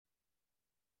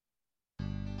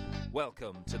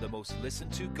Welcome to the most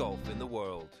listened to golf in the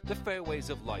world, the Fairways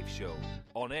of Life show,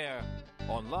 on air,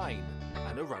 online,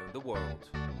 and around the world.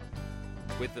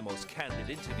 With the most candid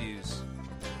interviews,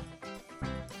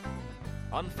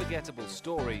 unforgettable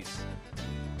stories,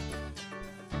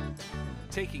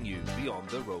 taking you beyond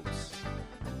the ropes.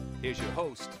 Here's your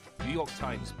host, New York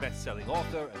Times best-selling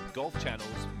author and Golf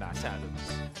Channel's Matt Adams.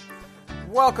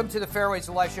 Welcome to the Fairways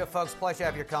of Life show, folks. Pleasure to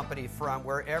have your company from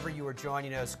wherever you are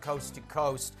joining us, coast to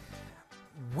coast.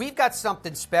 We've got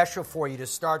something special for you to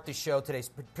start the show today,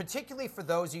 particularly for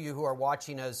those of you who are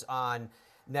watching us on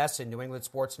NESN, New England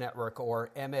Sports Network,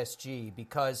 or MSG,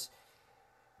 because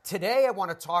today I want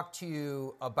to talk to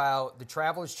you about the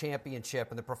Travelers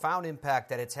Championship and the profound impact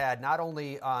that it's had not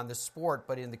only on the sport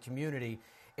but in the community,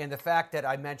 and the fact that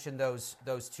I mentioned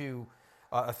those two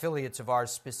affiliates of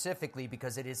ours specifically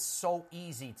because it is so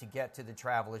easy to get to the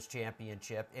Travelers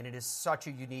Championship, and it is such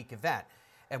a unique event.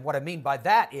 And what I mean by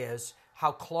that is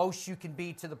how close you can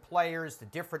be to the players, the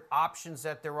different options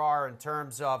that there are in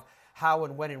terms of how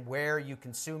and when and where you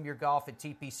consume your golf at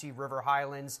TPC River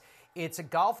Highlands. It's a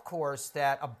golf course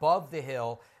that above the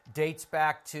hill dates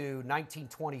back to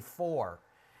 1924.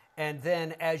 And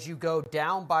then as you go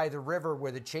down by the river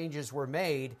where the changes were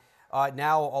made,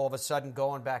 now all of a sudden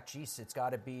going back, it's got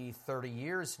to be 30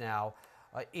 years now.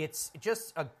 It's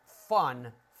just a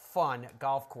fun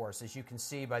golf course, as you can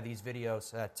see by these videos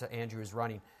that Andrew is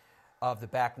running of the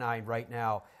back nine right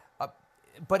now.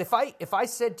 But if I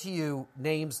said to you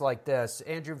names like this,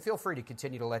 Andrew, feel free to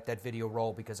continue to let that video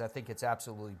roll because I think it's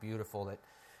absolutely beautiful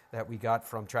that we got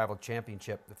from Travel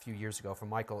Championship a few years ago from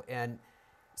Michael. And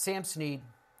Sam Snead,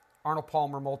 Arnold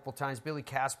Palmer multiple times, Billy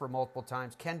Casper multiple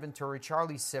times, Ken Venturi,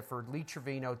 Charlie Sifford, Lee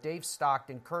Trevino, Dave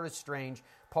Stockton, Curtis Strange,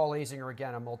 Paul Azinger,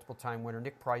 again, a multiple-time winner,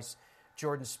 Nick Price,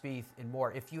 Jordan Spieth, and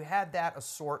more. If you had that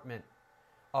assortment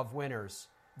of winners,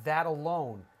 that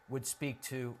alone would speak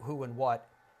to who and what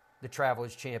the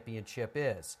Travelers Championship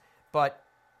is. But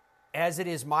as it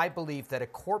is my belief that a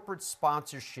corporate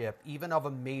sponsorship, even of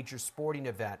a major sporting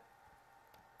event,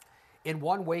 in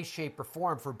one way, shape, or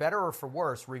form, for better or for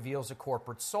worse, reveals a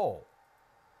corporate soul.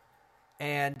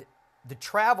 And the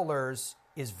Travelers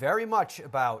is very much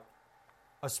about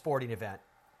a sporting event,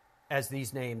 as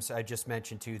these names I just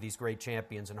mentioned to you, these great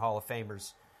champions and Hall of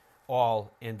Famers, all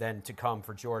and then to come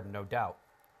for Jordan, no doubt.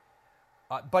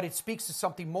 But it speaks to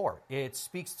something more. It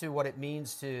speaks to what it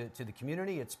means to the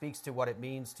community. It speaks to what it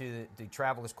means to the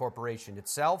Travelers Corporation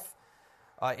itself.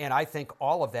 And I think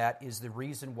all of that is the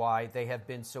reason why they have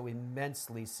been so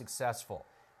immensely successful.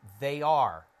 They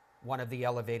are one of the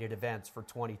elevated events for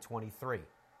 2023.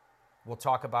 We'll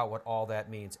talk about what all that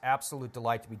means. Absolute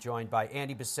delight to be joined by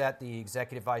Andy Bissett, the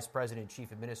Executive Vice President and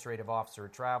Chief Administrative Officer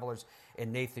at Travelers,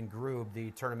 and Nathan Grube,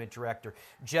 the Tournament Director.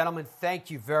 Gentlemen,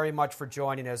 thank you very much for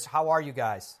joining us. How are you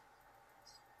guys?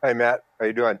 Hey, Matt. How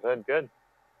you doing? Good.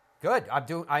 Good.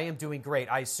 I am doing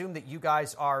great. I assume that you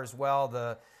guys are as well.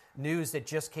 The news that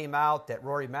just came out that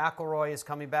Rory McIlroy is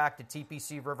coming back to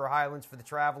TPC River Highlands for the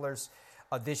Travelers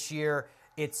this year.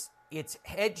 It's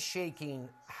head-shaking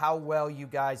how well you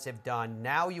guys have done.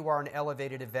 Now you are an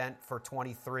elevated event for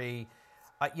 23.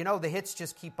 The hits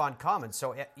just keep on coming.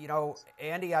 So,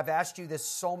 Andy, I've asked you this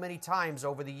so many times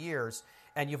over the years,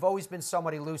 and you've always been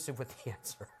somewhat elusive with the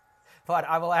answer. But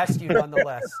I will ask you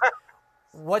nonetheless.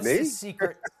 What's the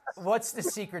secret? What's the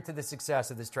secret to the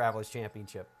success of this Travelers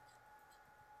Championship?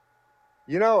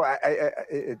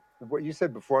 What you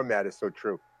said before, Matt, is so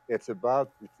true. It's about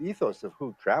the ethos of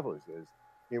who Travelers is.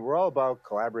 I mean, we're all about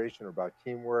collaboration, we're about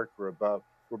teamwork, we're about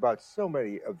so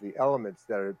many of the elements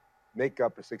that make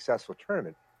up a successful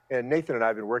tournament. And Nathan and I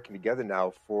have been working together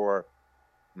now for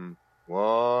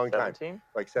long 17? time,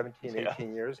 like 17,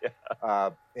 18 years.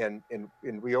 Yeah. And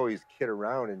we always kid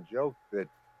around and joke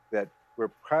that we're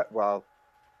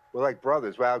like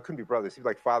brothers. Well, it couldn't be brothers. He's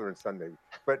like father and son, maybe.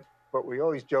 But we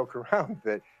always joke around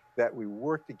that we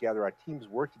work together. Our teams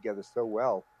work together so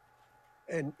well.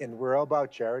 And we're all about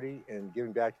charity and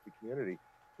giving back to the community.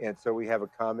 And so we have a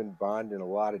common bond in a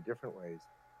lot of different ways.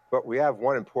 But we have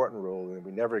one important rule, and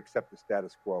we never accept the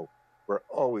status quo. We're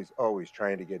always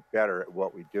trying to get better at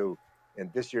what we do. And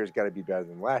this year's got to be better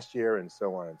than last year, and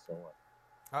so on and so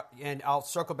on. And I'll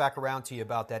circle back around to you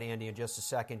about that, Andy, in just a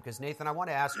second. Because, Nathan, I want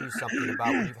to ask you something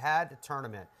about when you've had a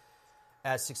tournament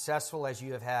as successful as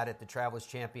you have had at the Travelers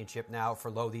Championship now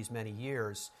for these many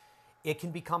years, it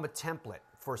can become a template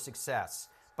for success.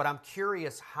 But I'm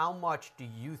curious, how much do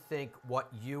you think what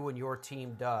you and your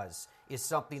team does is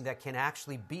something that can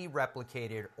actually be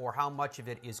replicated, or how much of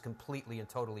it is completely and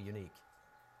totally unique?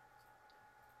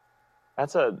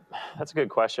 That's a good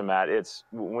question, Matt. It's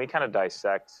when we kind of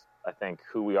dissect, I think,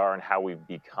 who we are and how we've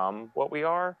become what we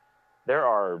are. there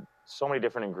are so many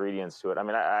different ingredients to it. I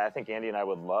mean, I think Andy and I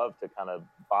would love to kind of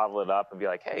bottle it up and be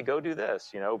like, hey, go do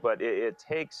this, but it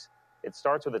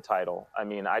starts with a title. I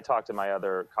mean, I talk to my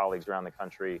other colleagues around the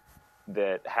country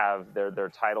that have their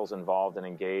titles involved and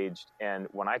engaged. And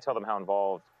when I tell them how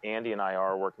involved Andy and I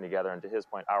are working together, and to his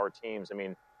point, our teams, I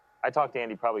mean, I talk to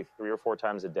Andy probably 3 or 4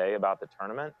 times a day about the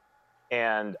tournament.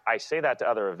 And I say that to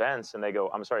other events, and they go,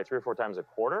 I'm sorry, 3 or 4 times a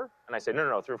quarter? And I say,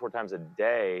 no, 3 or 4 times a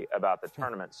day about the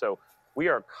tournament. So we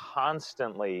are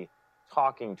constantly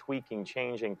talking, tweaking,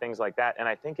 changing, things like that. And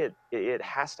I think it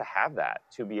has to have that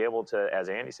to be able to, as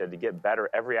Andy said, to get better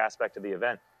every aspect of the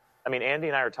event. I mean, Andy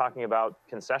and I are talking about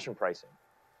concession pricing.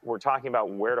 We're talking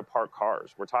about where to park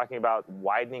cars. We're talking about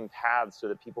widening paths so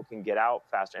that people can get out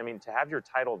faster. I mean, to have your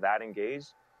title that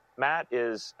engaged, Matt,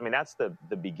 that's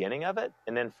the beginning of it.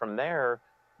 And then from there,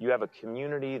 you have a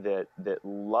community that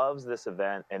loves this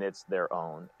event, and it's their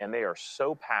own. And they are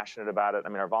so passionate about it. I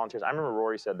mean, our volunteers, I remember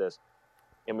Rory said this,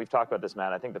 and we've talked about this,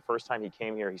 Matt. I think the first time he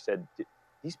came here, he said,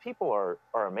 these people are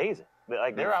amazing.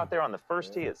 Like, they're out there on the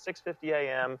first tee at 6:50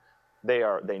 a.m.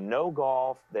 They know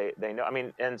golf. They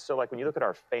know, and so like when you look at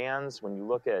our fans, when you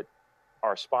look at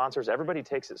our sponsors, everybody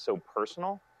takes it so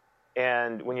personal.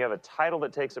 And when you have a title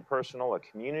that takes it personal, a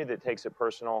community that takes it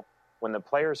personal, when the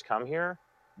players come here,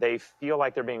 they feel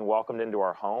like they're being welcomed into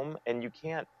our home, and you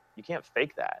can't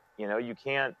fake that. You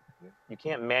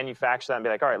can't manufacture that and be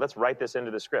like, all right, let's write this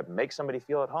into the script, make somebody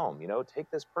feel at home, take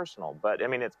this personal. But I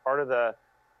mean, it's part of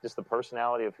just the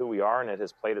personality of who we are, and it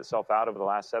has played itself out over the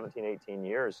last 17, 18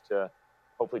 years to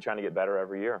hopefully trying to get better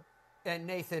every year. And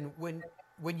Nathan,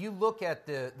 when you look at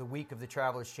the week of the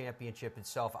Travelers Championship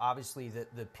itself, obviously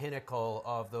the pinnacle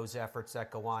of those efforts that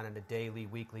go on a daily,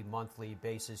 weekly, monthly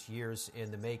basis, years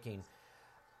in the making,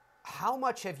 how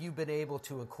much have you been able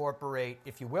to incorporate,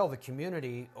 if you will, the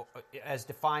community as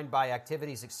defined by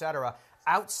activities, et cetera,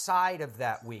 outside of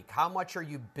that week? How much are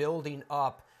you building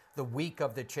up the week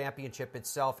of the championship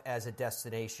itself as a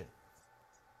destination?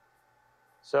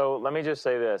 So let me just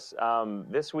say this.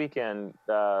 This weekend,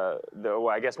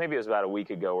 I guess maybe it was about a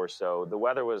week ago or so, the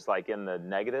weather was like in the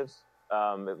negatives.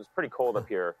 It was pretty cold up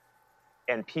here,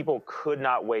 and people could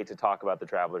not wait to talk about the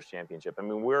Travelers Championship. I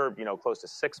mean, we're close to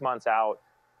 6 months out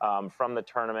from the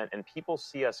tournament, and people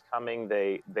see us coming.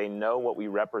 They know what we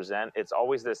represent. It's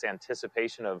always this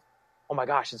anticipation of, oh my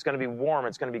gosh, it's going to be warm.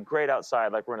 It's going to be great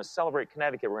outside. Like, we're going to celebrate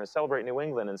Connecticut. We're going to celebrate New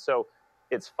England. And so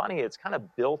it's funny. It's kind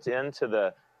of built into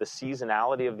the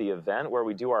seasonality of the event, where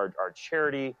we do our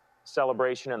charity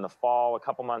celebration in the fall. A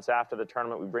couple months after the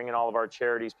tournament, we bring in all of our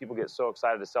charities. People get so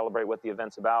excited to celebrate what the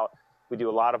event's about. We do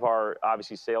a lot of our,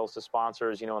 obviously, sales to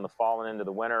sponsors, in the fall and into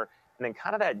the winter. And then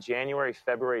kind of that January,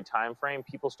 February timeframe,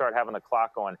 people start having the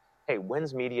clock going, hey,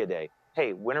 when's media day?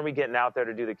 Hey, when are we getting out there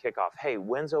to do the kickoff? Hey,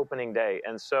 when's opening day?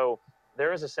 And so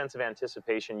there is a sense of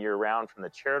anticipation year-round, from the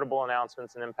charitable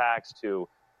announcements and impacts to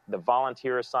the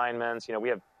volunteer assignments. We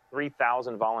have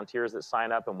 3,000 volunteers that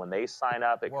sign up, and when they sign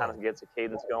up, it kind of gets a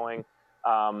cadence going.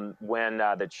 When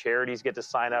the charities get to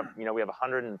sign up, we have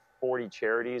 140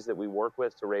 charities that we work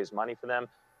with to raise money for them.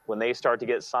 When they start to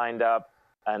get signed up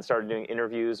and started doing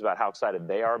interviews about how excited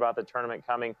they are about the tournament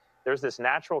coming, there's this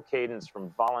natural cadence from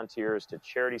volunteers to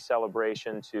charity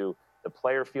celebration to the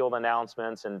player field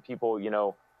announcements, and people,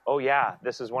 oh yeah,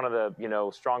 this is one of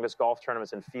the, strongest golf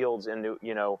tournaments and fields in,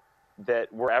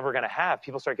 that we're ever going to have.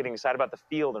 People start getting excited about the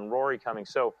field and Rory coming.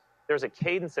 So there's a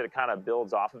cadence that it kind of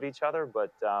builds off of each other,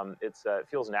 but it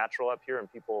feels natural up here,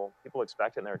 and people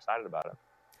expect it, and they're excited about it.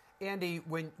 Andy,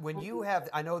 when you have,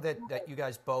 I know that you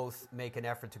guys both make an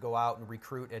effort to go out and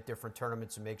recruit at different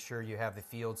tournaments and make sure you have the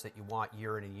fields that you want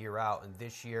year in and year out. And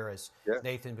this year, as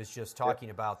Nathan was just talking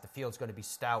about, the field's going to be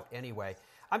stout anyway.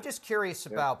 I'm just curious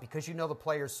about, because you know the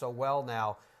players so well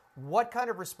now, what kind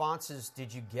of responses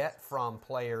did you get from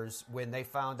players when they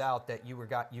found out that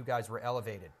you guys were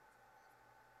elevated?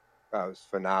 It was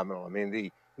phenomenal. I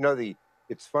mean,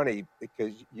 it's funny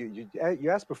because you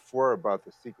asked before about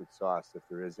the secret sauce, if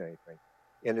there is anything,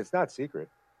 and it's not secret.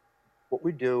 What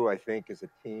we do, I think, as a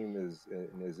team,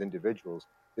 as individuals,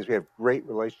 is we have great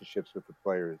relationships with the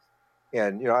players.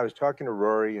 And I was talking to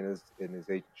Rory and his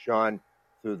agent Sean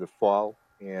through the fall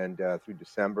and through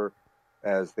December,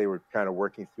 as they were kind of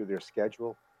working through their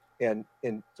schedule. And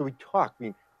so we talk.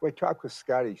 I talk with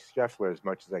Scotty Scheffler as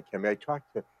much as I can. I talk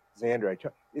to Xander.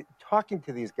 Talking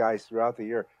to these guys throughout the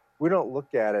year, we don't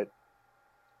look at it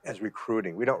as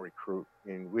recruiting. We don't recruit.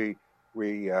 We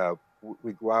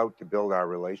go out to build our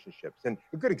relationships. And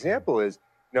a good example is,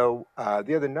 the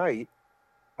other night,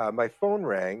 my phone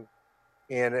rang,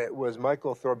 and it was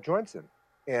Michael Thorpe Johnson.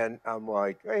 And I'm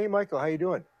like, hey, Michael, how you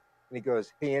doing? And he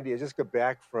goes, hey, Andy, I just got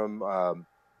back from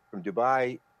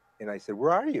Dubai, And I said,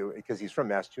 where are you? Because he's from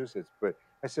Massachusetts. But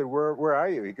I said, where are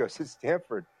you? He goes, at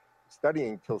Stanford,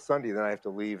 studying till Sunday. Then I have to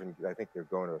leave, and I think they're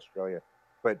going to Australia.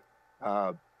 But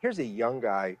here's a young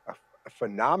guy, a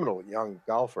phenomenal young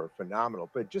golfer, phenomenal,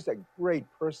 but just a great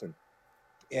person.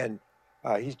 And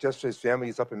his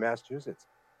family's up in Massachusetts.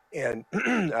 And,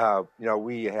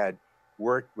 we had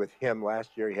worked with him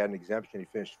last year. He had an exemption. He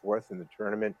finished 4th in the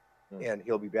tournament, and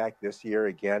he'll be back this year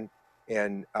again.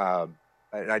 And I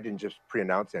didn't just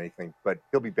pre-announce anything, but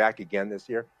he'll be back again this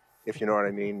year, if you know what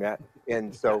I mean, Matt.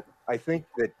 And so I think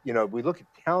that, we look at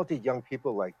talented young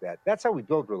people like that. That's how we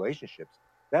build relationships.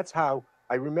 That's how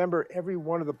I remember every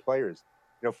one of the players,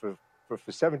 for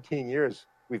 17 years,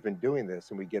 we've been doing this,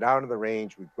 and we get out on the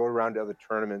range, we go around to other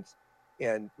tournaments,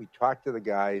 and we talk to the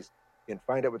guys and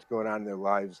find out what's going on in their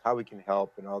lives, how we can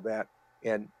help and all that.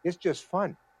 And it's just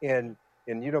fun. And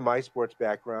my sports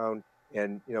background,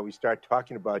 and, we start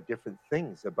talking about different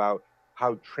things, about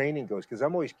how training goes, because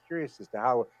I'm always curious as to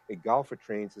how a golfer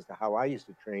trains, as to how I used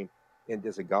to train. And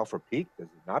does a golfer peak? Does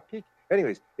it not peak?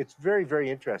 Anyways, it's very, very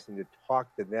interesting to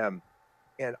talk to them.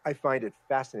 And I find it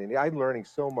fascinating. I'm learning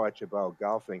so much about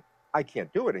golfing. I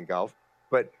can't do it in golf,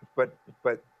 but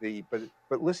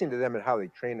listening to them and how they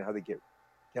train and how they get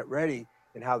ready,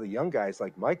 and how the young guys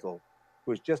like Michael,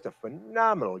 who is just a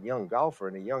phenomenal young golfer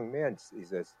and a young man,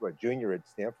 he's a junior at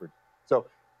Stanford. So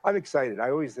I'm excited. I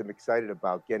always am excited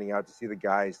about getting out to see the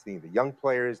guys, seeing the young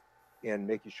players, and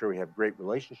making sure we have great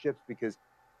relationships, because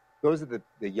those are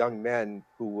the young men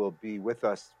who will be with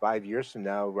us 5 years from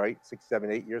now, right? 6, 7,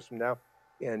 8 years from now,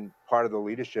 and part of the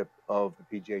leadership of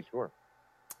the PGA Tour.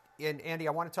 And Andy,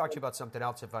 I want to talk to you about something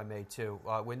else, if I may, too.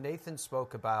 When Nathan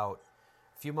spoke about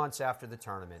a few months after the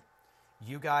tournament,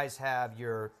 you guys have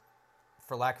your,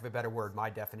 for lack of a better word, my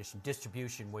definition,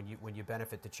 distribution when you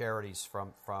benefit the charities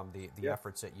from the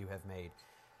efforts that you have made.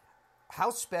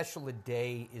 How special a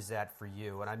day is that for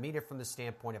you? And I mean it from the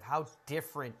standpoint of how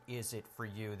different is it for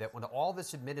you that when all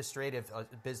this administrative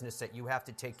business that you have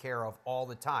to take care of all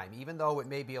the time, even though it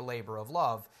may be a labor of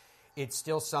love, it's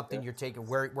still something you're taking,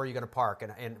 where you're going to park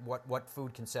and what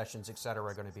food concessions, et cetera,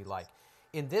 are going to be like.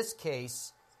 In this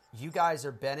case, you guys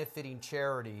are benefiting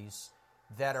charities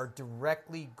that are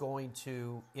directly going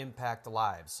to impact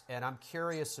lives. And I'm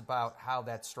curious about how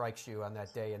that strikes you on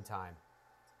that day and time.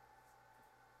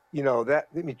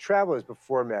 Travelers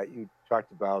before, Matt, you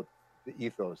talked about the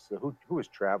ethos. So who is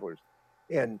Travelers?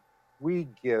 And we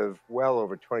give well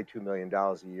over $22 million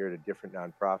a year to different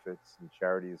nonprofits and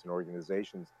charities and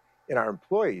organizations. And our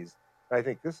employees, I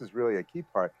think this is really a key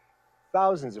part,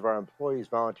 thousands of our employees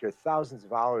volunteer thousands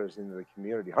of hours into the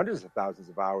community, hundreds of thousands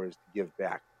of hours to give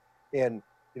back. And,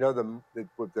 the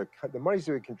monies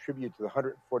that we contribute to the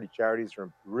 140 charities are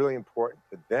really important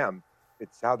to them.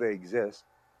 It's how they exist.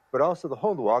 But also the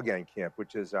Hole in the Wall Gang Camp,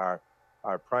 which is our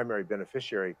primary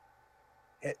beneficiary,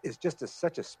 is just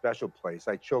such a special place.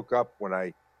 I choke up when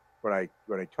I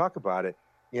talk about it.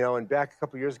 And back a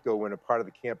couple of years ago, when a part of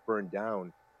the camp burned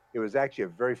down, it was actually a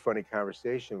very funny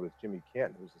conversation with Jimmy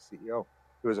Canton, who's the CEO.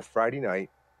 It was a Friday night,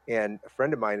 and a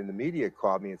friend of mine in the media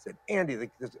called me and said, "Andy, the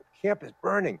camp is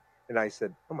burning." And I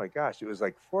said, "Oh my gosh!" It was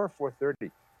like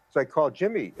 4:30. So I called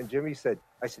Jimmy, and Jimmy said,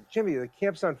 "Jimmy, the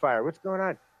camp's on fire. What's going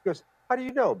on?" He goes, "How do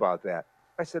you know about that?"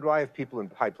 I said, "Well, I have people in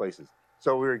high places."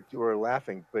 So we were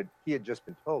laughing, but he had just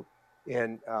been told.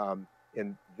 And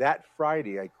that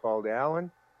Friday, I called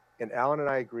Alan, and Alan and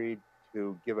I agreed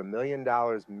to give $1 million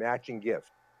matching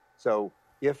gift. So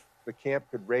if the camp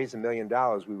could raise $1 million,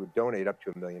 we would donate up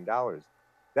to $1 million.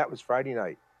 That was Friday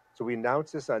night. So we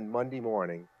announced this on Monday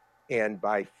morning, and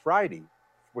by Friday,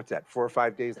 4 or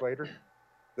 5 days later,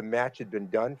 the match had been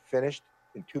done, finished,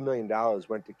 and $2 million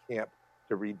went to camp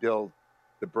to rebuild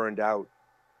the burned out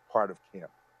part of camp.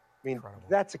 I mean, Incredible.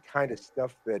 That's the kind of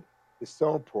stuff that is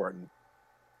so important.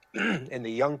 And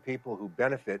the young people who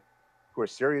benefit, who are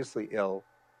seriously ill,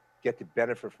 get to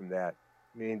benefit from that.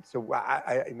 I mean, so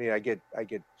I get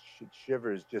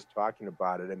shivers just talking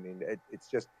about it. I mean, it's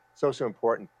just so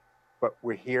important. But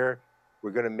we're here.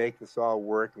 We're going to make this all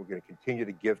work. We're going to continue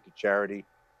to give to charity.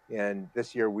 And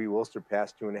this year we will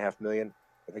surpass $2.5 million.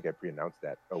 I think I pre-announced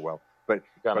that. Oh well. But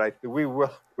we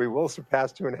will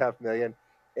surpass $2.5 million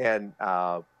and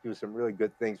do some really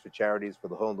good things for charities, for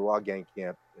the Hole in the Wall Gang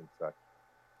Camp and such.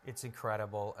 It's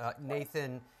incredible.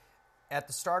 Nathan, at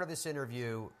the start of this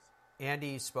interview,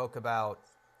 Andy spoke about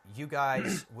you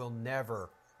guys will never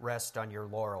rest on your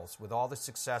laurels with all the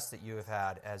success that you have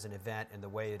had as an event and the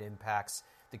way it impacts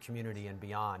the community and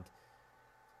beyond.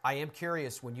 I am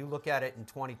curious, when you look at it in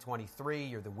 2023,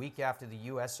 you're the week after the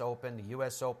U.S. Open. The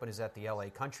U.S. Open is at the L.A.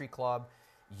 Country Club.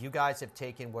 You guys have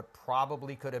taken what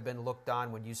probably could have been looked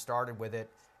on when you started with it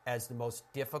as the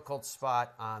most difficult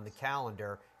spot on the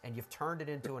calendar, and you've turned it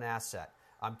into an asset.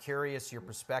 I'm curious your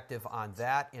perspective on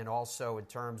that, and also in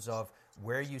terms of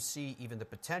where you see even the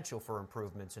potential for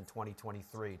improvements in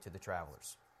 2023 to the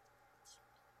Travelers.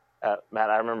 Matt,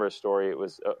 I remember a story. It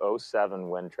was 2007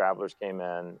 when Travelers came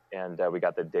in, and we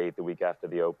got the date the week after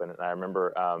the Open. And I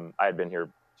remember I had been here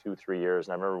 2-3 years,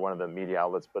 and I remember one of the media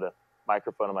outlets put a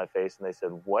microphone on my face, and they said,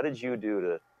 "What did you do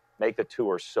to make the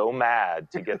tour so mad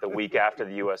to get the week after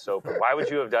the U.S. Open? Why would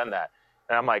you have done that?"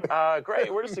 And I'm like,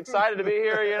 great, we're just excited to be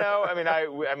here, you know. I mean,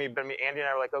 Andy and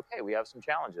I were like, okay, we have some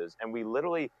challenges, and we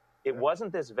literally, it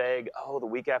wasn't this vague, the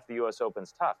week after the U.S.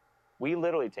 Open's tough. We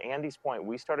literally, to Andy's point,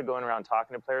 we started going around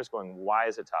talking to players going, why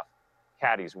is it tough?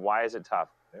 Caddies, why is it tough?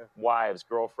 Yeah. Wives,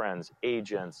 girlfriends,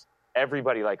 agents,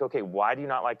 everybody like, okay, why do you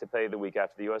not like to play the week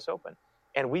after the U.S. Open?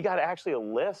 And we got actually a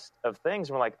list of things.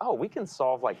 And we're like, we can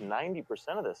solve like 90%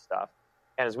 of this stuff.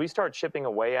 And as we start chipping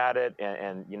away at it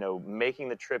and making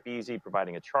the trip easy,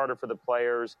 providing a charter for the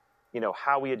players,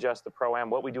 how we adjust the Pro-Am,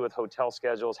 what we do with hotel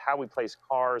schedules, how we place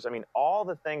cars. I mean, all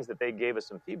the things that they gave us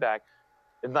some feedback.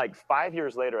 And like 5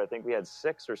 years later, I think we had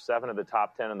 6 or 7 of the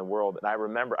top 10 in the world. And I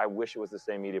remember, I wish it was the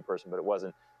same media person, but it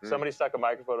wasn't. Somebody stuck a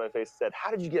microphone in my face and said,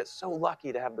 "How did you get so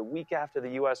lucky to have the week after the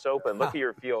U.S. Open? Look at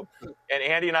your field." And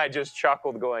Andy and I just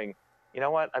chuckled going, you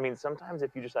know what? I mean, sometimes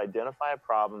if you just identify a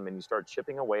problem and you start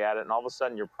chipping away at it, and all of a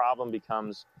sudden your problem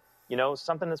becomes,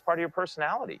 something that's part of your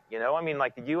personality. I mean,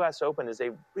 like the U.S. Open is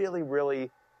a really, really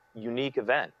unique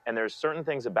event. And there's certain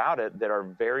things about it that are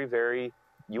very, very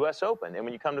U.S. Open. And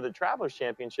when you come to the Travelers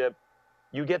Championship,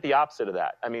 you get the opposite of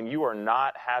that. I mean, you are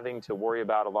not having to worry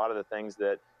about a lot of the things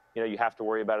that, you have to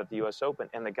worry about at the U.S. Open.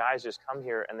 And the guys just come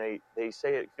here and they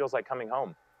say it feels like coming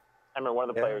home. I remember one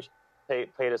of the players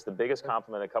paid us the biggest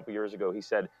compliment a couple years ago. He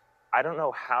said, "I don't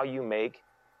know how you make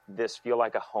this feel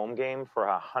like a home game for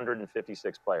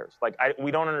 156 players. Like, we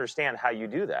don't understand how you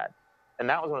do that." And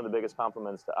that was one of the biggest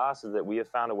compliments to us, is that we have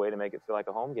found a way to make it feel like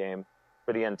a home game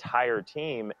for the entire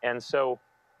team. And so,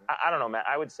 I don't know, Matt,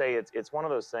 I would say it's one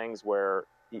of those things where,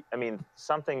 I mean,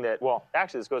 something that, well,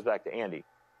 actually, this goes back to Andy.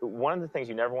 One of the things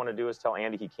you never want to do is tell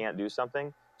Andy he can't do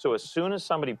something. So as soon as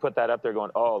somebody put that up there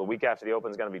going, the week after the Open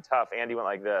is going to be tough, Andy went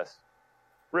like this.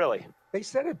 Really? They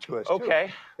said it to us,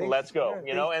 okay, too. Let's go.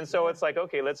 And so it's like,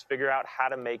 okay, let's figure out how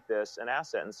to make this an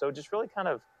asset. And so just really kind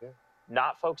of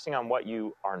not focusing on what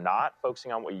you are not,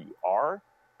 focusing on what you are,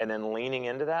 and then leaning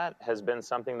into that has been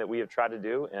something that we have tried to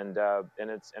do, and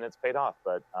it's paid off.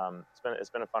 But it's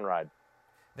been a fun ride.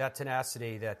 That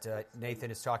tenacity that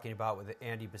Nathan is talking about with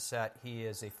Andy Bissett, he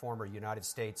is a former United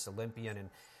States Olympian.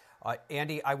 And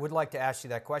Andy, I would like to ask you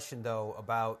that question, though,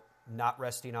 about not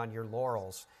resting on your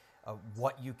laurels,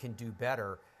 what you can do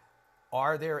better.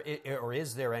 Are there, or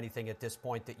is there anything at this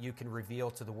point that you can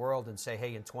reveal to the world and say,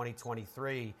 hey, in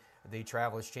 2023, the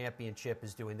Travelers Championship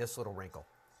is doing this little wrinkle?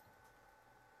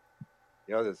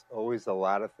 There's always a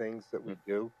lot of things that we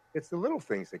do. It's the little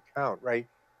things that count, right?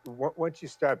 Once you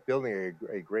start building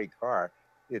a great car,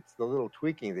 it's the little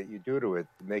tweaking that you do to it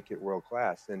to make it world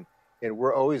class. And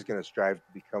we're always going to strive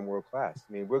to become world class.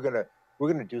 I mean, we're going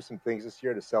to do some things this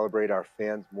year to celebrate our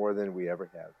fans more than we ever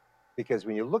have. Because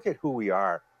when you look at who we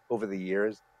are over the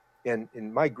years, and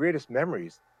in my greatest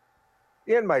memories,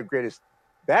 and my greatest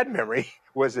bad memory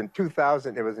was in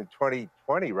 2000. It was in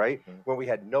 2020, right, when we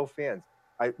had no fans.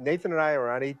 Nathan and I are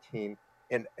on 18,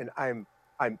 and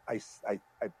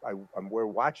we're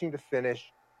watching the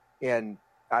finish, and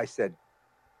I said,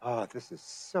 this is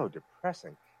so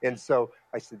depressing. And so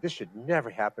I said, this should never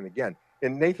happen again.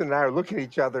 And Nathan and I are looking at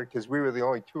each other, because we were the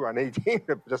only two on 18,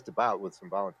 just about, with some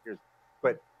volunteers.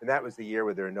 And that was the year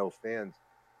where there are no fans.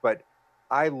 But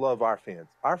I love our fans.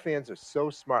 Our fans are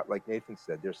so smart, like Nathan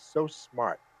said. They're so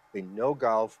smart. They know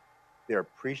golf. They're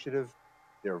appreciative.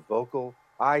 They're vocal.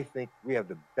 I think we have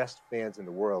the best fans in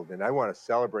the world, and I want to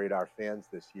celebrate our fans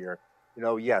this year.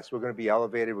 Yes, we're going to be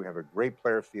elevated. We have a great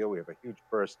player field. We have a huge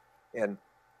purse, and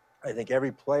I think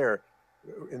every player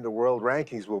in the world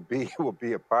rankings will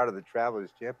be a part of the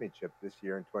Travelers Championship this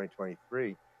year in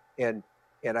 2023. And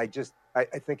I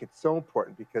think it's so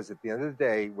important, because at the end of the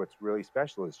day, what's really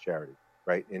special is charity,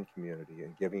 right, in community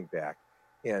and giving back.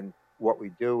 And what we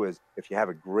do is, if you have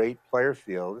a great player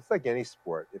field, it's like any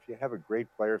sport. If you have a great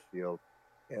player field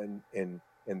and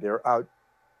they're out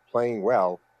playing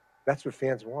well, that's what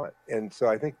fans want. And so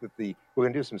I think that we're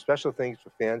going to do some special things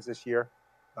for fans this year.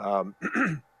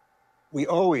 We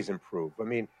always improve. I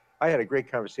mean, I had a great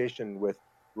conversation with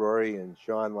Rory and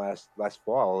Sean last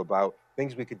fall about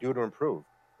things we could do to improve.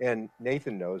 And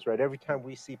Nathan knows, right? Every time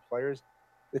we see players,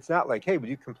 it's not like, hey, would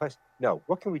you complain? No,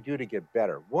 what can we do to get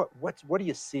better? What do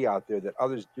you see out there that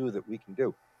others do that we can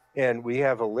do? And we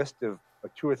have a list of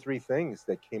 2 or 3 things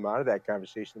that came out of that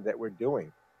conversation that we're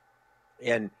doing.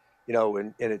 And,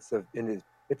 and it's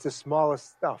the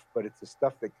smallest stuff, but it's the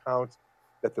stuff that counts,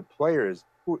 that the players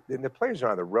are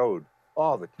on the road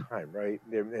all the time, right?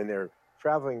 They're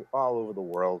traveling all over the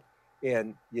world.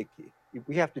 And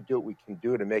we have to do what we can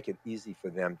do to make it easy for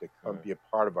them to come be a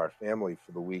part of our family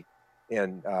for the week.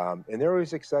 And they're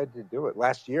always excited to do it.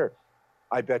 Last year,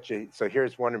 I bet you, so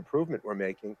here's one improvement we're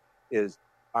making, is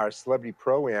our Celebrity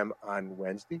Pro-Am on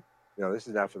Wednesday. This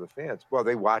is not for the fans. Well,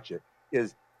 they watch it.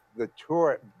 Is the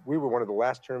tour, we were one of the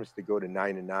last tournaments to go to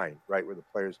 9-9, right, where the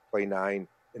players play 9,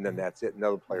 and then that's it.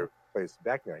 Another player plays the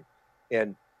back 9.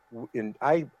 And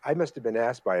I must have been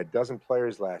asked by a dozen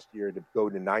players last year to go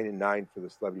to 9-9 for the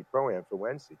Celebrity Pro-Am for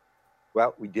Wednesday.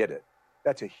 Well, we did it.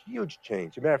 That's a huge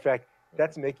change. As a matter of fact,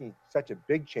 that's making such a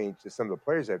big change to some of the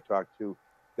players I've talked to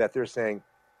that they're saying,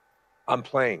 I'm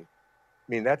playing.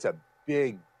 I mean, that's a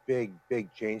big, big,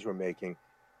 big change we're making.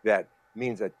 That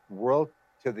means that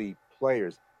to the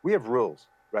players, we have rules,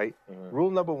 right?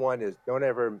 Rule number 1 is don't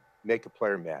ever make a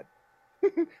player mad.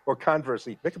 Or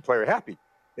conversely, make a player happy.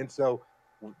 And so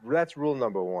that's rule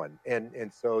number 1.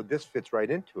 And so this fits right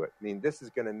into it. I mean, this is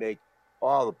going to make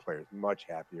all the players much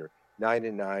happier.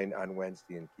 9-9 on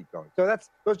Wednesday and keep going. So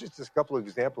those are just a couple of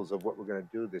examples of what we're going to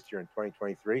do this year in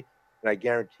 2023. And I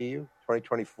guarantee you,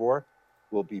 2024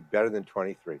 will be better than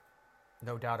 23.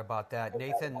 No doubt about that.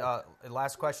 Nathan,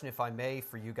 last question, if I may,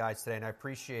 for you guys today, and I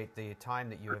appreciate the time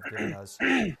that you have given us.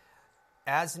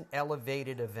 As an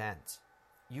elevated event,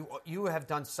 you have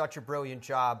done such a brilliant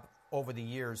job over the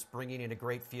years bringing in a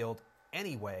great field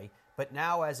anyway, but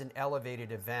now as an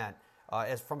elevated event,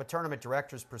 as from a tournament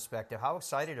director's perspective, how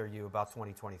excited are you about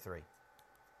 2023?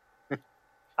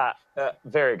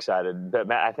 Very excited. But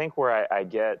Matt, I think where I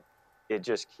get, it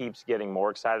just keeps getting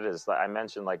more excited is I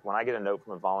mentioned, like when I get a note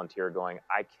from a volunteer going,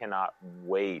 I cannot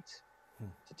wait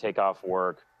to take off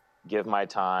work, give my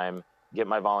time, get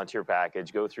my volunteer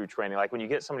package, go through training. Like when you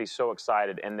get somebody so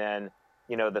excited and then,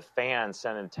 the fans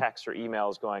sending texts or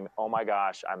emails going, oh my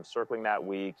gosh, I'm circling that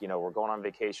week. We're going on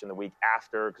vacation the week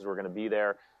after because we're going to be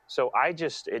there. So I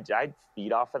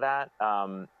feed off of that.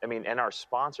 And our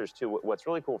sponsors too. What's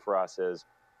really cool for us is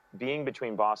being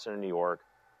between Boston and New York.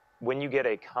 When you get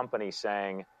a company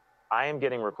saying, I am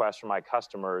getting requests from my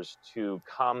customers to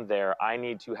come there, I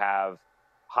need to have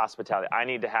hospitality. I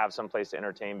need to have some place to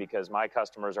entertain because my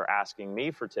customers are asking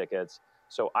me for tickets.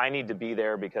 So I need to be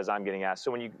there because I'm getting asked.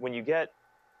 So when you get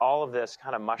all of this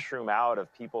kind of mushroom out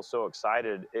of people so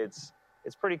excited, it's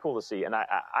pretty cool to see. And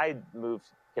I moved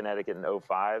to Connecticut in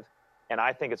 2005, and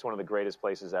I think it's one of the greatest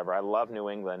places ever. I love New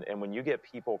England. And when you get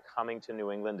people coming to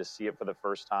New England to see it for the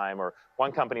first time, or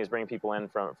one company is bringing people in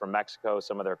from Mexico,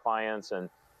 some of their clients, and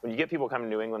when you get people coming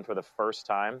to New England for the first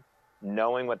time,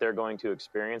 knowing what they're going to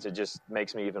experience, it just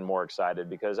makes me even more excited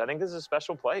because I think this is a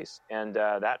special place. And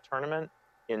that tournament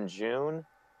in June,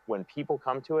 when people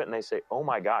come to it and they say, oh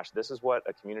my gosh, this is what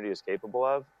a community is capable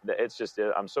of, it's just,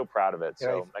 I'm so proud of it.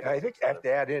 So I think I have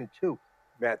to add in too,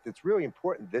 Matt, that's really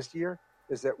important this year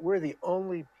is that we're the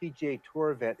only PGA Tour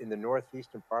event in the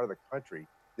northeastern part of the country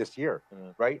this year,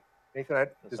 right? Nathan,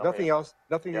 there's nothing else,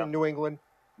 nothing in New England,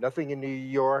 nothing in New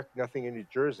York, nothing in New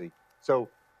Jersey. So,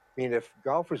 I mean, if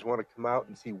golfers want to come out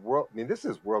and see this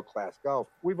is world-class golf.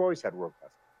 We've always had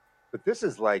world-class. But this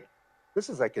is like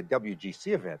a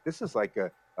WGC event. This is like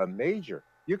a major.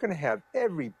 You're going to have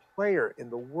every player in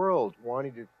the world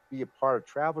wanting to be a part of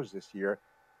Travelers this year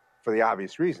for the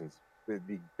obvious reasons.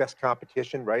 The best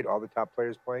competition, right? All the top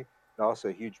players playing, and also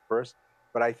a huge purse.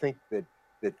 But I think that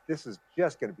this is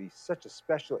just going to be such a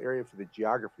special area for the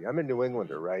geography. I'm a New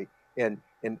Englander, right? And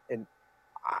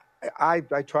I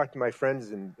talk to my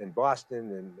friends in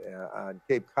Boston and on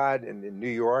Cape Cod and in New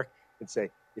York and say,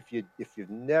 if you've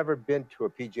never been to a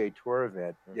PGA Tour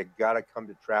event, you got to come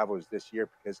to Travelers this year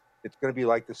because it's going to be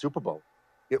like the Super Bowl.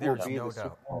 It will be the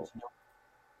Super Bowl.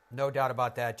 No doubt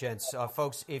about that, gents.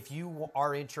 Folks, if you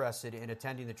are interested in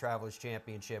attending the Travelers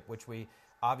Championship, which we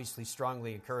obviously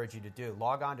strongly encourage you to do,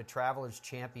 log on to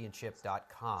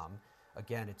travelerschampionship.com.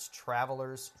 Again, it's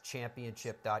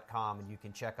travelerschampionship.com, and you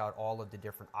can check out all of the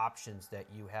different options that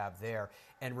you have there.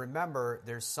 And remember,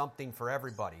 there's something for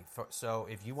everybody. So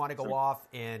if you want to go off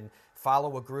and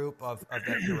follow a group of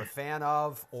that you're a fan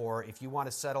of, or if you want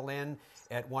to settle in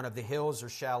at one of the hills or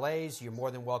chalets, you're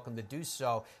more than welcome to do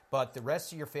so. But the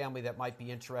rest of your family that might be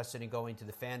interested in going to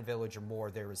the Fan Village or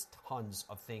more, there is tons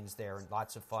of things there and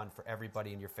lots of fun for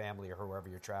everybody in your family or whoever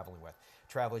you're traveling with.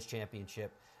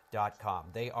 travelerschampionship.com.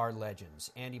 They are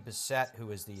legends. Andy Bissett,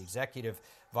 who is the Executive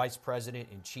Vice President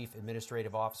and Chief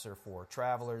Administrative Officer for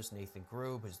Travelers. Nathan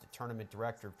Grube, who's the Tournament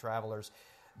Director of Travelers.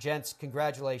 Gents,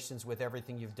 congratulations with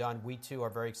everything you've done. We, too,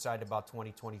 are very excited about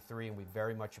 2023, and we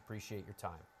very much appreciate your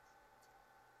time.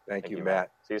 Thank you, Matt.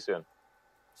 See you soon.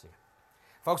 See you.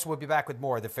 Folks, we'll be back with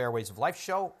more of the Fairways of Life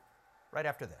show right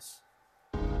after this.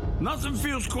 Nothing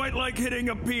feels quite like hitting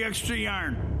a PXG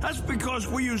iron. That's because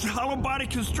we use hollow body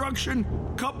construction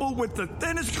coupled with the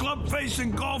thinnest club face in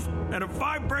golf and a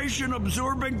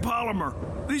vibration-absorbing polymer.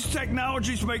 These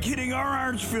technologies make hitting our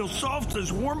irons feel soft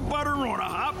as warm butter on a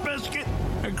hot biscuit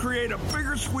and create a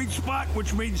bigger sweet spot,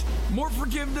 which means more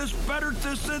forgiveness, better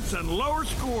distance, and lower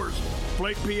scores.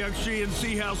 Play PXG and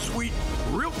see how sweet,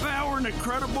 real power, and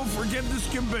incredible forgiveness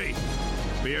can be.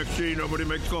 PXG, nobody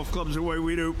makes golf clubs the way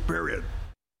we do, period.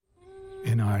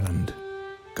 In Ireland,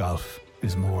 golf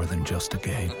is more than just a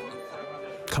game.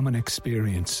 Come and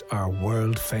experience our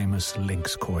world-famous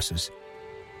links courses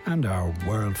and our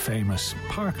world-famous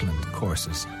Parkland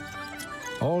courses,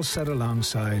 all set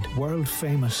alongside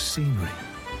world-famous scenery.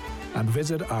 And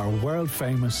visit our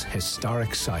world-famous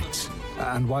historic sites.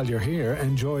 And while you're here,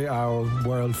 enjoy our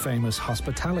world-famous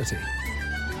hospitality.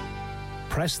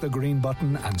 Press the green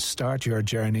button and start your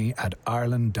journey at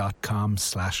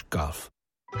ireland.com/golf.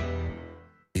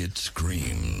 It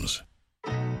screams.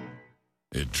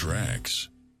 It tracks.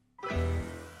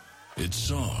 It's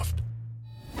soft.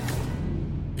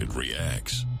 It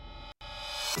reacts.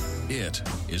 It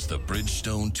is the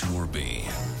Bridgestone Tour B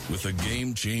with a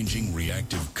game-changing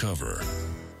reactive cover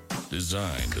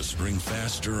designed to spring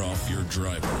faster off your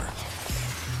driver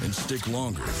and stick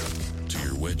longer to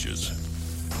your wedges.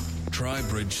 Try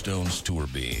Bridgestone's Tour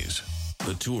Bs,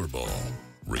 the Tour Ball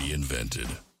reinvented.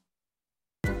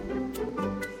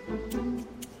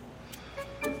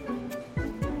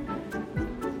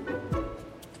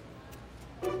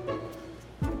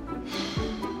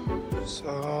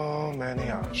 So many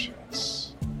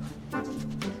options.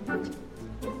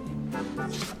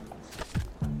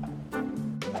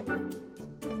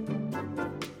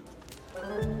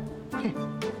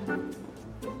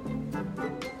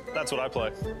 That's what I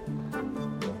play.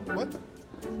 What?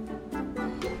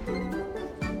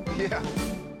 Yeah,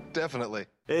 definitely.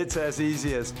 It's as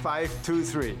easy as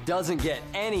 5-2-3. Doesn't get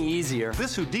any easier.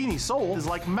 This Houdini Soul is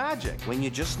like magic. When you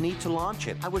just need to launch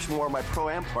it. I wish more of my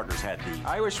Pro-Am partners had these.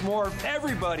 I wish more of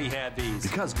everybody had these.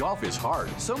 Because golf is hard.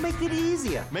 So make it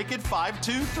easier. Make it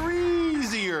 5-2-3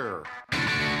 easier.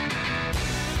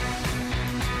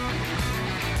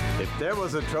 If there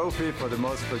was a trophy for the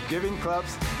most forgiving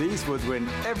clubs, these would win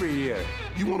every year.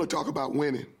 You want to talk about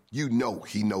winning? You know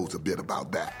he knows a bit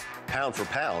about that. Pound for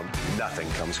pound,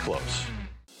 nothing comes close.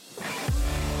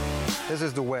 This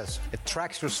is the Whiz. It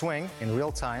tracks your swing in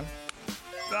real time.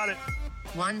 Got it.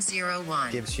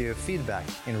 101. Gives you feedback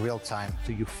in real time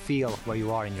so you feel where you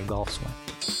are in your golf swing.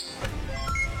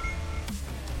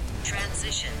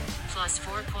 Transition, plus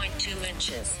 4.2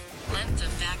 inches. Length of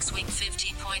backswing,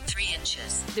 50.3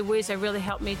 inches. The Whiz really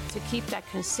helped me to keep that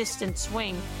consistent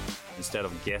swing. Instead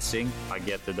of guessing, I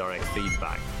get the direct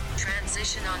feedback.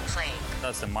 Transition on plane.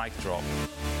 That's the mic drop.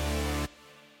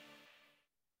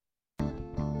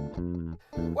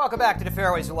 Welcome back to the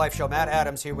Fairways of Life show. Matt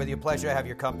Adams here with you. Pleasure to have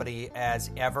your company as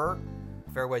ever.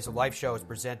 Fairways of Life show is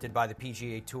presented by the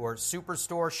PGA Tour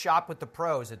Superstore. Shop with the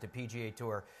pros at the PGA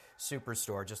Tour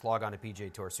Superstore. Just log on to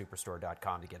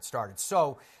PGATourSuperstore.com to get started.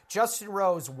 So, Justin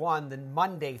Rose won the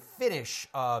Monday finish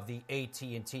of the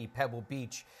AT&T Pebble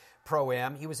Beach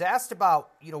Pro-Am. He was asked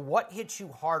about, what hits you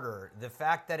harder? The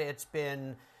fact that it's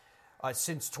been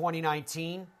since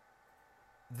 2019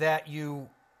 that you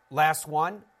last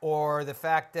won, or the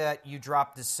fact that you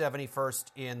dropped to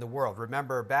 71st in the world?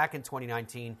 Remember, back in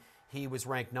 2019, he was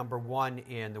ranked number 1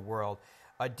 in the world.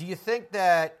 Do you think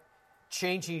that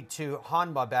changing to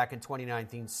Hanma back in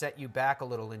 2019 set you back a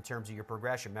little in terms of your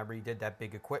progression? Remember, you did that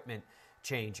big equipment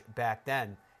change back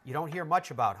then. You don't hear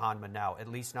much about Hanma now, at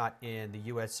least not in the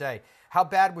USA. How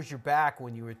bad was your back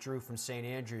when you withdrew from St.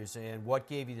 Andrews, and what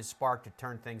gave you the spark to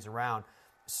turn things around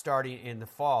starting in the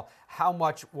fall? How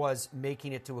much was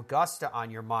making it to Augusta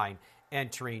on your mind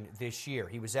entering this year?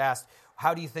 He was asked,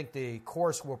 how do you think the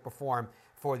course will perform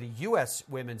for the U.S.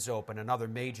 Women's Open, another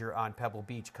major on Pebble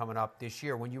Beach coming up this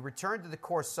year? When you returned to the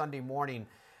course Sunday morning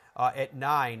at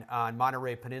 9 on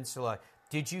Monterey Peninsula,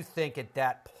 did you think at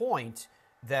that point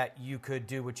that you could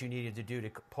do what you needed to do to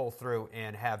pull through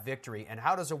and have victory? And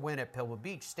how does a win at Pebble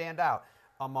Beach stand out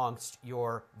amongst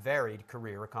your varied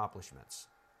career accomplishments?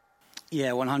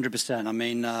 Yeah, 100%. I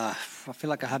mean, I feel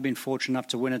like I have been fortunate enough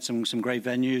to win at some great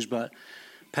venues, but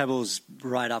Pebble's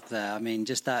right up there. I mean,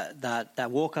 just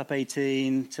that walk-up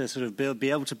 18 to sort of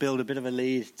be able to build a bit of a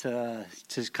lead, to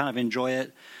kind of enjoy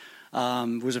it.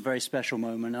 was a very special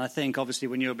moment. And I think, obviously,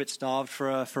 when you're a bit starved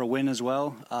for a win as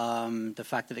well, the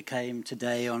fact that it came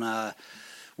today on a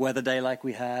weather day like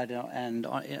we had and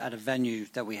at a venue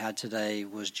that we had today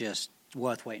was just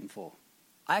worth waiting for.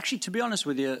 Actually, to be honest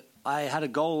with you, I had a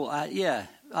goal.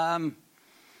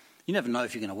 You never know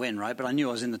if you're going to win, right? But I knew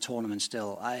I was in the tournament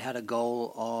still. I had a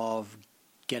goal of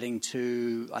getting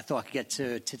to, I thought I could get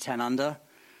to 10 under.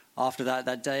 After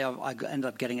that day, I ended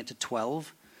up getting it to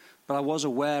 12. But I was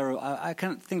aware, I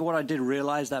can't think of what I did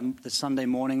realize that the Sunday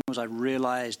morning was I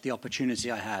realized the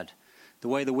opportunity I had. The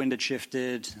way the wind had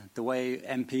shifted, the way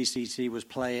MPCC was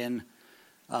playing.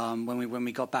 When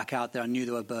we got back out there, I knew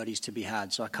there were birdies to be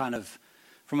had. So I kind of,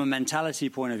 from a mentality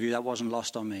point of view, that wasn't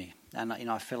lost on me. And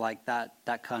I feel like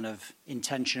that kind of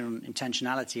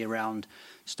intentionality around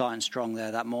starting strong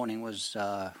there that morning was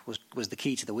the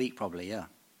key to the week, probably. Yeah.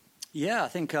 Yeah, I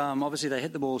think obviously they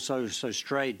hit the ball so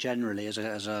straight generally as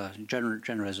a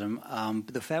generalism.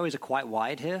 But the fairways are quite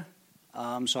wide here,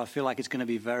 so I feel like it's going to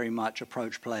be very much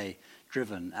approach play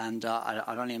driven. And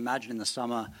I'd only imagine in the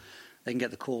summer they can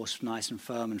get the course nice and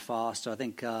firm and fast. So I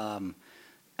think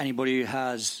anybody who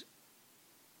has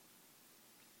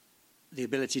the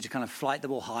ability to kind of flight the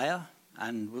ball higher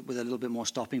and with a little bit more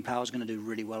stopping power is going to do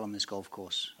really well on this golf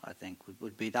course. I think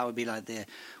would be like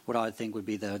what I would think would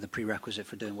be the prerequisite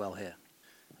for doing well here.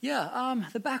 Yeah,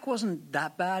 the back wasn't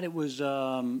that bad. It was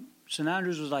St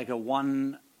Andrews was like a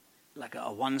one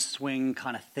swing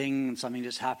kind of thing. Something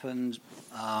just happened,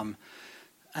 and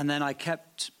then I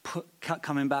kept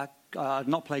coming back. I'd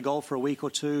not play golf for a week or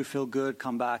two, feel good,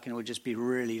 come back, and it would just be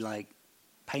really like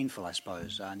painful, I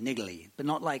suppose, niggly, but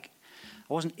not like.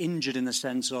 I wasn't injured in the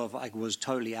sense of I was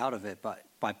totally out of it, but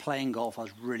by playing golf, I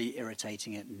was really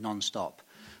irritating it nonstop.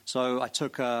 So I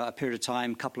took a period of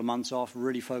time, a couple of months off,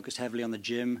 really focused heavily on the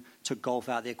gym, took golf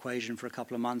out of the equation for a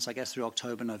couple of months, I guess through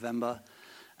October, November.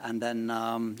 And then,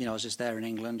 I was just there in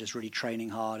England, just really training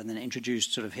hard, and then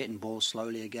introduced sort of hitting balls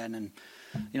slowly again and,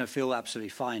 feel absolutely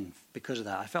fine because of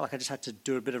that. I felt like I just had to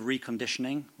do a bit of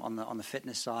reconditioning on the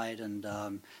fitness side, and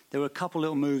there were a couple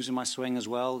little moves in my swing as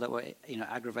well that were,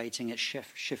 aggravating it,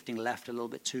 shifting left a little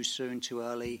bit too soon, too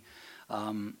early.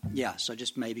 So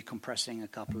just maybe compressing a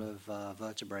couple of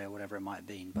vertebrae or whatever it might have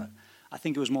been. But I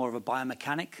think it was more of a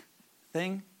biomechanic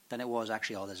thing than it was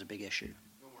actually, there's a big issue.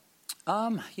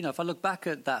 If I look back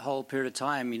at that whole period of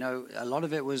time, a lot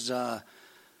of it was the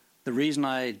reason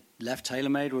I left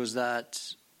TaylorMade was that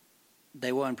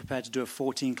they weren't prepared to do a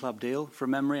 14-club deal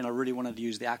from memory, and I really wanted to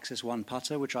use the Axis One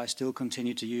putter, which I still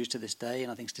continue to use to this day.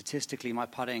 And I think statistically, my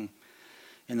putting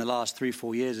in the last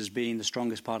 3-4 years has been the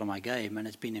strongest part of my game, and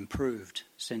it's been improved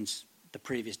since the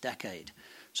previous decade.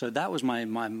 So that was my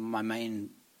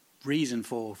main reason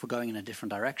for going in a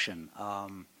different direction.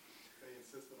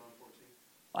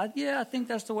 I think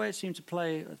that's the way it seemed to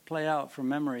play out from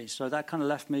memory. So that kind of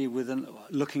left me with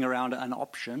looking around at an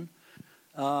option.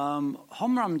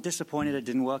 Homer, I'm disappointed it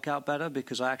didn't work out better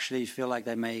because I actually feel like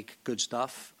they make good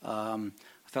stuff. I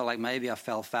felt like maybe I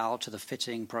fell foul to the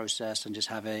fitting process and just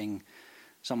having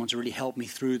someone to really help me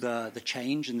through the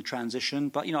change and the transition.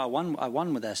 But, I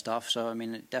won with their stuff. So,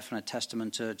 a definite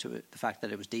testament to the fact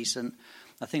that it was decent.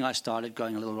 I think I started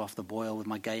going a little off the boil with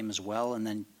my game as well, and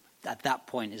then at that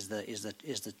point is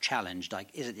the challenge. Like,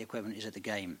 is it the equipment? Is it the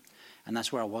game? And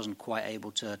that's where I wasn't quite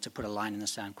able to put a line in the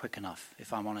sand quick enough,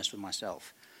 if I'm honest with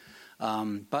myself.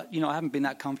 But I haven't been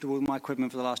that comfortable with my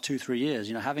equipment for the last 2-3 years.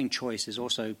 Having choice is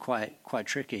also quite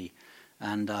tricky,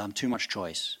 and too much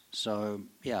choice. So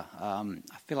I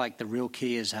feel like the real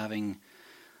key is having.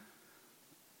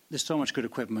 There's so much good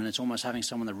equipment. It's almost having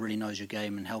someone that really knows your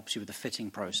game and helps you with the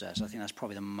fitting process. I think that's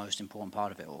probably the most important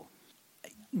part of it all.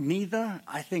 Neither.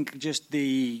 I think just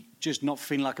not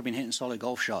feeling like I've been hitting solid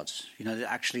golf shots.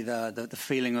 Actually the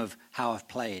feeling of how I've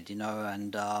played.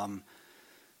 And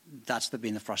that's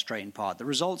been the frustrating part. The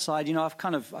result side, I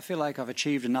feel like I've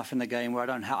achieved enough in the game where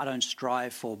I don't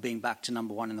strive for being back to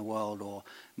number one in the world. Or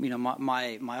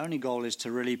my only goal is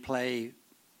to really play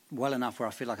well enough where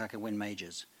I feel like I can win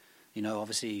majors.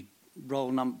 Obviously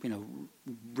rule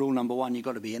number one, you've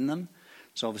got to be in them.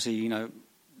 So obviously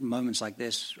moments like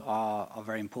this are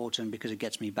very important because it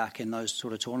gets me back in those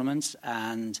sort of tournaments.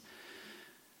 And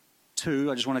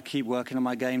 2, I just want to keep working on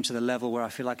my game to the level where I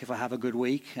feel like if I have a good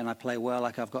week and I play well,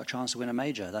 like I've got a chance to win a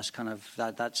major. That's kind of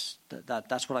that's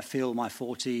what I feel my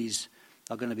 40s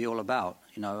are going to be all about.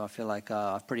 I feel like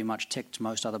I've pretty much ticked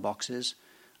most other boxes,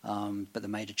 but the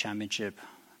major championship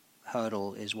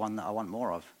hurdle is one that I want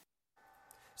more of.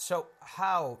 So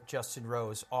how Justin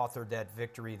Rose authored that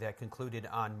victory that concluded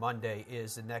on Monday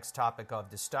is the next topic of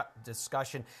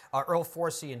discussion. Earl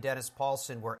Forsey and Dennis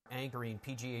Paulson were anchoring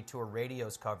PGA Tour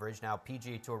Radio's coverage. Now,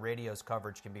 PGA Tour Radio's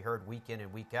coverage can be heard week in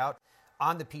and week out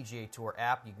on the PGA Tour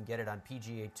app. You can get it on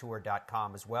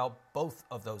PGAtour.com as well. Both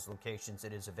of those locations,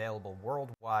 it is available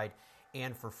worldwide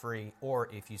and for free, or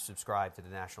if you subscribe to the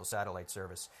national satellite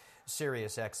service,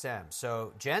 Sirius XM.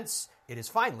 So, gents, it is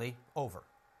finally over.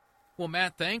 Well,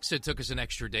 Matt, thanks. It took us an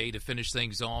extra day to finish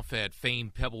things off at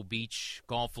famed Pebble Beach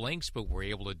Golf Links, but we're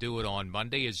able to do it on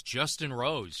Monday as Justin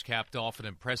Rose capped off an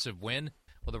impressive win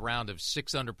with a round of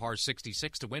 6 under par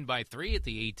 66 to win by 3 at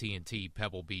the AT&T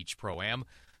Pebble Beach Pro-Am.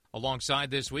 Alongside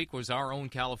this week was our own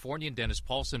Californian, Dennis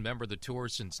Paulson, member of the tour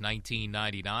since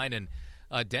 1999. And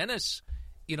Dennis,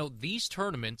 you know, these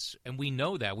tournaments, and we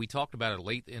know that, we talked about it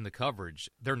late in the coverage,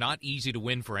 they're not easy to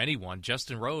win for anyone.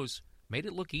 Justin Rose made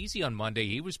it look easy on Monday.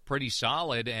 He was pretty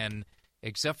solid, and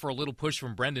except for a little push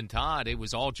from Brendan Todd, it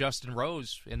was all Justin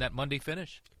Rose in that Monday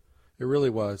finish. It really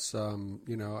was.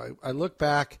 I look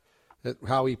back at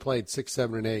how he played 6,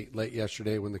 7, and 8 late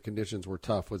yesterday when the conditions were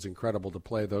tough. It was incredible to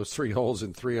play those 3 holes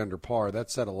in 3 under par.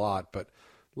 That said a lot, but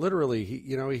literally,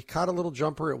 he caught a little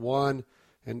jumper at 1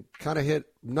 and kind of hit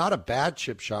not a bad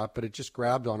chip shot, but it just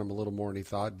grabbed on him a little more than he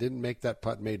thought. Didn't make that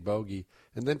putt, made bogey,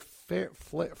 and then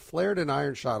flared an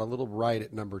iron shot a little right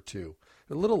at number 2.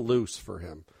 A little loose for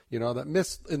him. That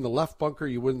miss in the left bunker,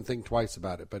 you wouldn't think twice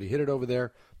about it, but he hit it over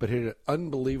there, but hit an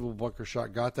unbelievable bunker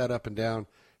shot, got that up and down,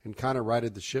 and kind of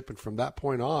righted the ship. And from that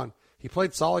point on, he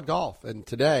played solid golf. And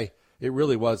today, it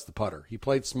really was the putter. He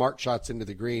played smart shots into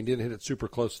the green, didn't hit it super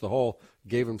close to the hole,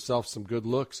 gave himself some good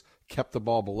looks, kept the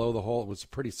ball below the hole. It was a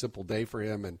pretty simple day for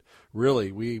him. And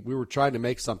really, we were trying to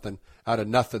make something out of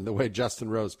nothing the way Justin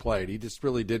Rose played. He just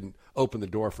really didn't open the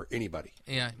door for anybody.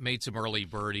 Yeah, made some early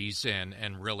birdies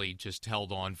and really just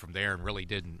held on from there and really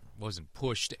wasn't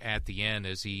pushed at the end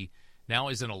as he now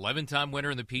is an 11-time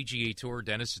winner in the PGA Tour.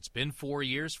 Dennis, it's been 4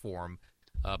 years for him,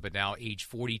 but now age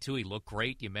 42, he looked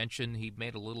great. You mentioned he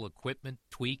made a little equipment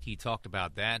tweak. He talked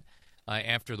about that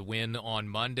after the win on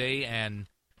Monday and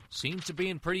seems to be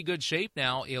in pretty good shape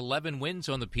now. 11 wins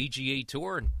on the PGA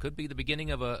Tour and could be the beginning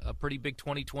of a pretty big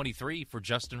 2023 for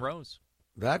Justin Rose.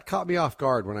 That caught me off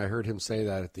guard when I heard him say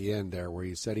that at the end there, where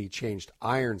he said he changed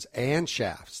irons and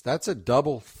shafts. That's a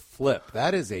double flip.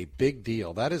 That is a big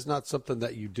deal. That is not something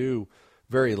that you do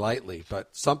very lightly,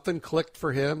 but something clicked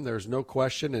for him. There's no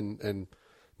question. And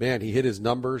man, he hit his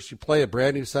numbers. You play a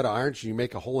brand new set of irons and you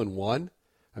make a hole in 1.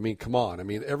 I mean, come on. I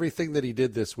mean, everything that he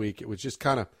did this week, it was just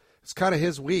it's kind of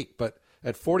his week. But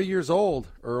at 40 years old,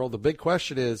 Earl, the big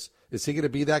question is he going to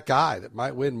be that guy that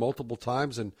might win multiple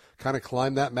times and kind of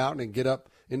climb that mountain and get up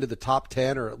into the top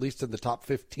 10 or at least in the top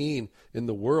 15 in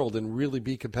the world and really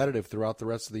be competitive throughout the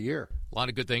rest of the year? A lot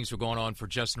of good things were going on for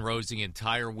Justin Rose the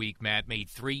entire week, Matt. Made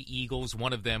 3 eagles.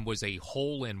 One of them was a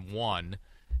hole-in-one.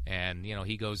 And,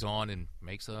 he goes on and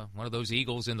makes one of those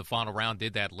eagles in the final round.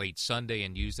 Did that late Sunday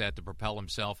and used that to propel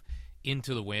himself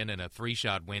into the win and a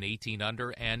 3-shot win, 18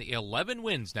 under, and 11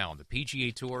 wins now on the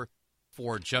PGA Tour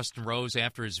for Justin Rose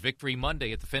after his victory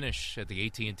Monday at the finish at the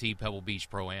AT&T Pebble Beach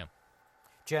Pro-Am.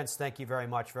 Gents, thank you very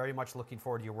much. Very much looking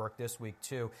forward to your work this week,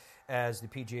 too, as the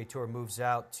PGA Tour moves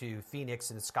out to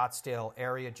Phoenix in the Scottsdale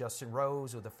area. Justin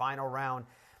Rose with the final round,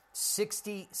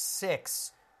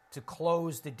 66 to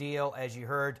close the deal, as you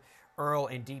heard Earl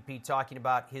and DP talking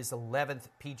about his 11th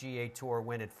PGA Tour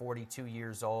win at 42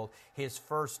 years old, his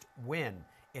first win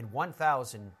in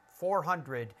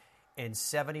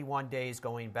 1,471 days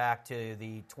going back to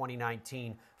the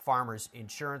 2019 Farmers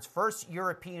Insurance. First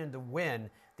European to win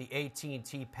the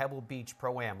AT&T Pebble Beach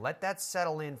Pro-Am. Let that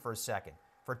settle in for a second.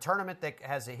 For a tournament that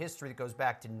has a history that goes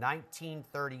back to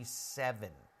 1937.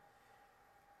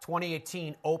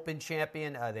 2018 Open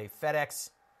champion, the FedEx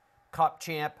Cup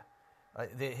champ,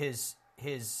 the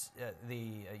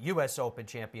U.S. Open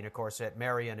champion, of course, at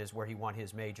Marion is where he won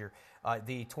his major.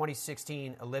 The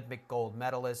 2016 Olympic gold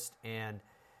medalist and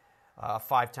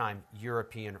 5-time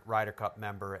European Ryder Cup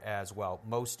member as well.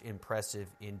 Most impressive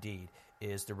indeed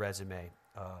is the resume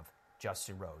of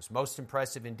Justin Rose. Most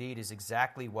impressive indeed is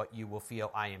exactly what you will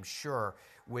feel, I am sure,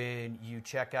 when you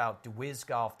check out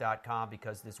DeWizGolf.com,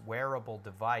 because this wearable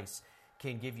device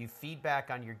can give you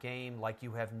feedback on your game like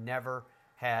you have never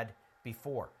had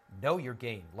before. Know your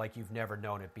game like you've never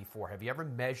known it before. Have you ever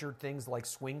measured things like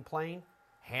swing plane,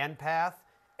 hand path,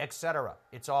 etc.?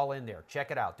 It's all in there. Check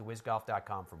it out,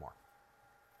 DeWizGolf.com for more.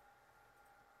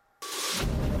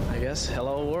 I guess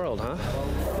hello world, huh?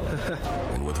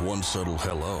 And with one subtle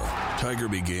hello, Tiger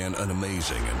began an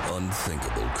amazing and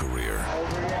unthinkable career.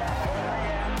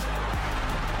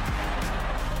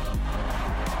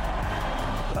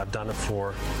 I've done it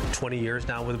for 20 years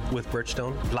now with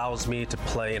Bridgestone. It allows me to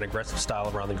play an aggressive style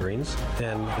around the greens,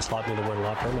 and it's allowed me to win a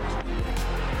lot of tournaments.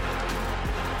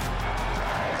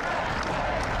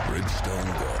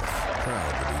 Bridgestone Golf,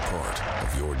 proud to be part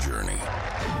of your journey.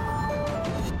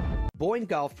 Boyne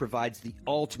Golf provides the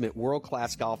ultimate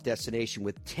world-class golf destination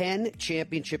with 10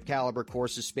 championship-caliber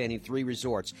courses spanning 3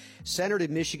 resorts. Centered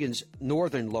in Michigan's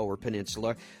northern Lower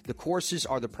Peninsula, the courses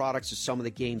are the products of some of the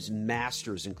game's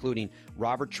masters, including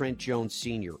Robert Trent Jones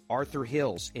Sr., Arthur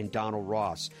Hills, and Donald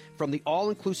Ross. From the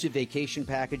all-inclusive vacation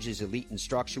packages, elite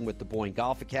instruction with the Boyne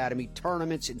Golf Academy,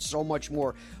 tournaments, and so much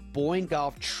more, Boyne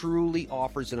Golf truly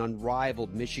offers an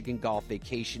unrivaled Michigan golf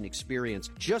vacation experience.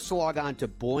 Just log on to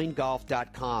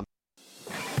BoyneGolf.com.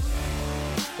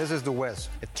 This is the Wiz.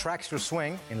 It tracks your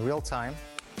swing in real time.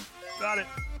 Got it.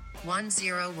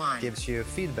 101. Gives you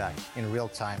feedback in real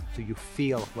time so you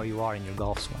feel where you are in your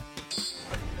golf swing.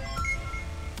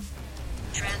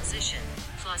 Transition,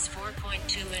 plus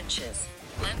 4.2 inches.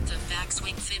 Length of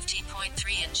backswing,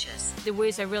 50.3 inches. The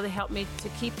Wiz really helped me to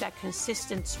keep that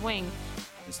consistent swing.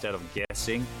 Instead of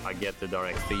guessing, I get the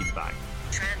direct feedback.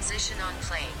 Transition on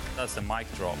plane. That's the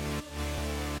mic drop.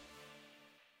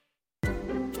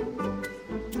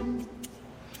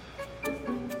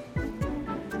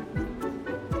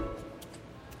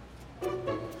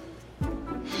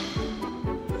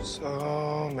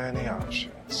 So many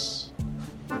options.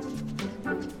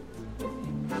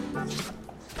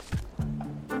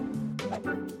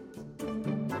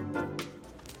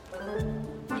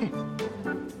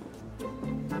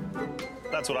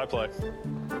 That's what I play.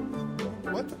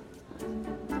 What?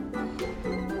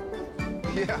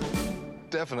 Yeah,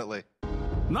 definitely.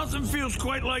 Nothing feels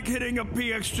quite like hitting a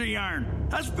PXG iron.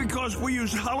 That's because we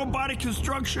use hollow body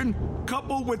construction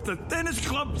coupled with the thinnest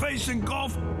club face in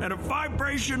golf and a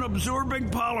vibration-absorbing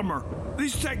polymer.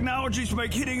 These technologies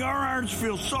make hitting our irons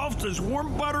feel soft as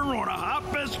warm butter on a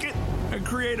hot biscuit and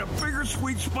create a bigger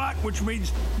sweet spot, which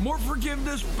means more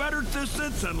forgiveness, better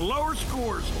distance, and lower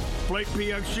scores. Play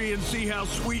PXG and see how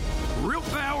sweet, real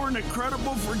power, and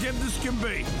incredible forgiveness can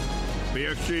be.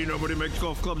 PXG, nobody makes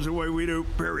golf clubs the way we do,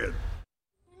 period.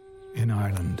 In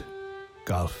Ireland,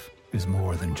 golf is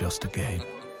more than just a game.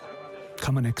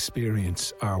 Come and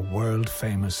experience our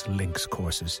world-famous links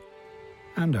courses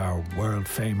and our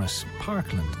world-famous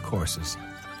parkland courses,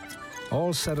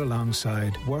 all set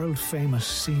alongside world-famous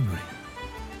scenery.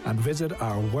 And visit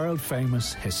our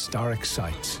world-famous historic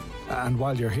sites. And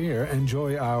while you're here,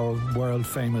 enjoy our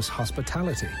world-famous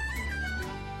hospitality.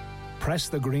 Press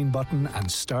the green button and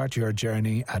start your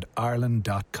journey at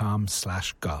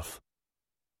ireland.com/golf.